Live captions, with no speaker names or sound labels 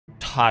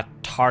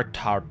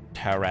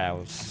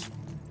Tartaros.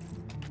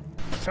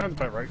 Sounds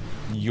about right.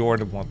 You're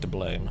the one to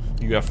blame.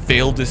 You have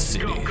failed this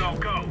city. Go, go,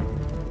 go.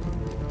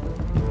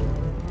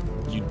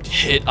 You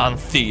hit on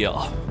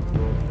Thea.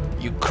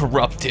 You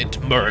corrupted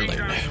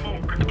Merlin.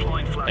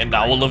 And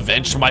I will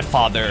avenge my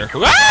father.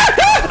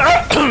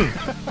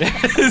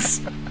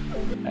 Yes.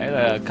 I had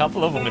a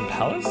couple of them in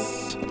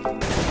Palace.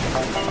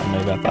 Oh,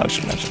 maybe I thought I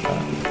should mention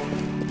that.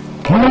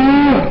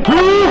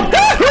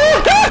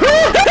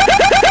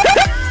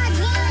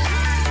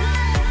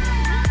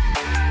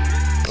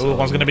 Ooh,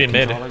 one's gonna be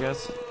mid.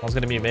 One's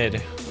gonna be mid.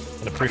 I'm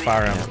gonna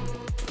pre-fire him.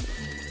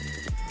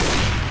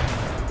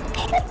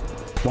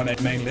 One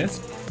at main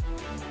list.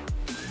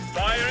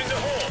 Fire in the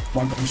hole.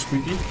 One going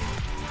squeaky.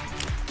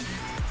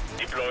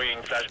 Deploying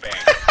flashbang.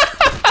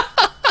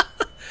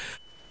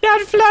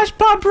 That flash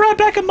pop right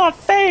back in my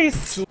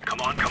face!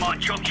 Come on,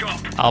 jump,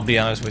 jump. I'll be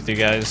honest with you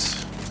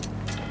guys.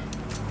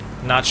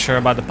 Not sure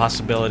about the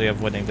possibility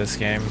of winning this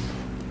game.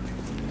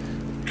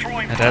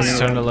 It has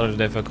turned a little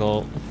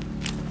difficult.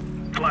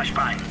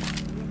 Flashbang.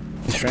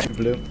 He's right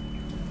blue.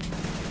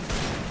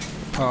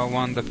 Oh,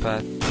 one the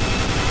pad.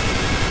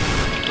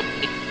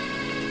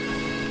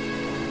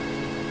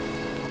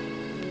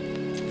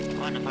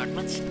 One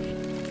apartments.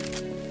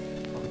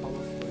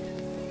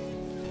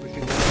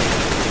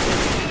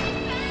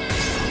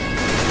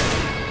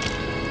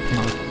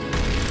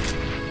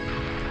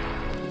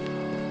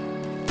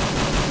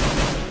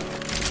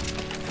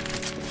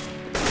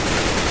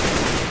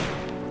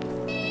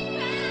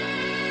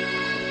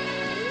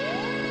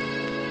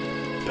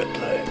 Bit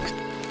legs.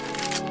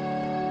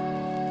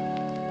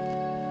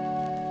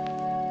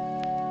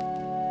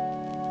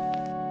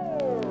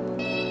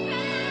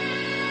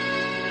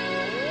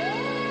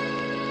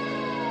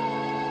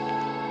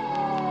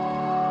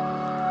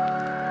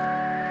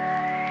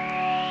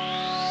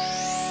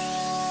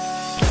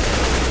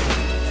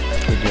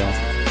 Good job.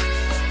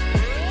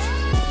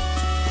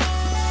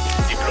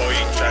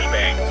 Deploying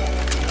flashbang.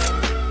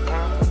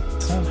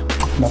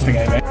 Nothing A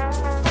main.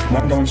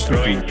 One going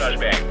squeaky. Deploying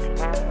flashbang.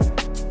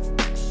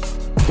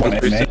 One A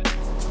main.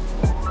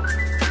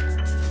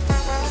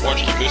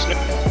 Watch the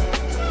business.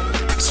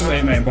 Two A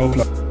main, both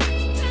low.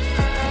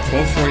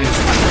 Both for you.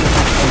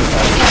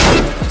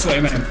 Two A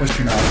main, push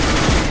you now.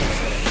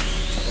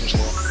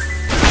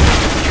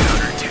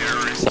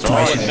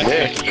 Nice.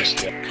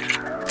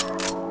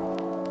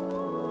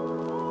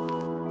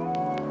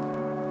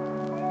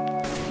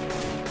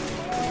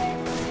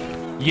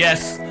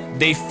 Yes,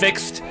 they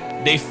fixed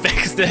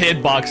the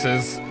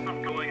hitboxes.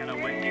 I'm going on a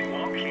windy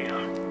walk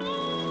here.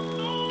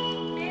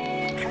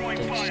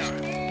 Throwing fire.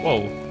 Whoa.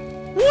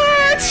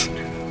 What?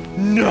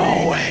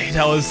 No way,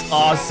 that was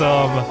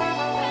awesome.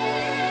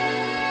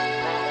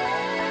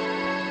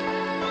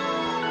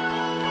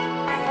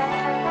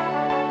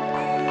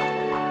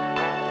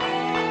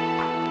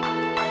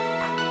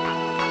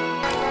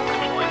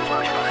 Deploying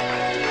flashbang.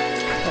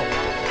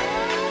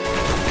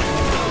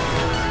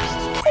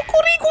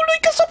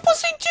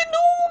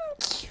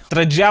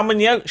 Trăgeam în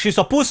el și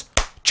s-a pus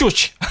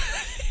ciuci.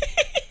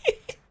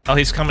 Oh,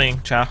 he's coming,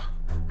 chat.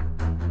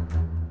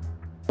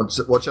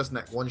 Watch us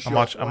next. One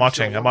shot. I'm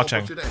watching.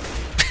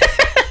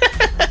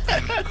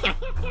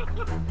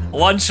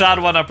 One shot,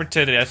 one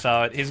opportunity. I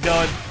saw it. He's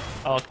going.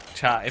 Oh,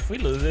 chat. If we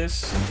lose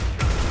this.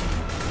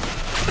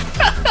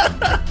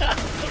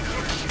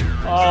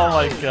 Oh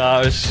my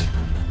gosh.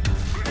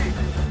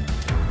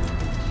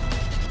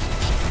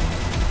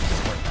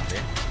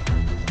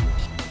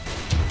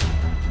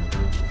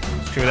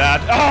 Screw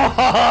that.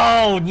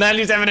 Oh,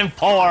 97 and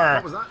 4.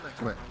 What was that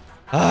next mate?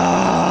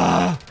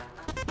 Ah.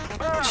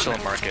 Still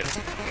in market.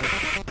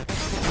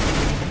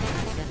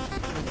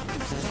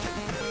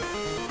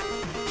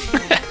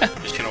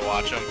 Just gonna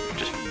watch him.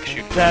 Just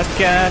shoot. Just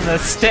gonna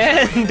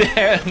stand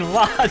there and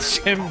watch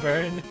him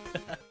burn.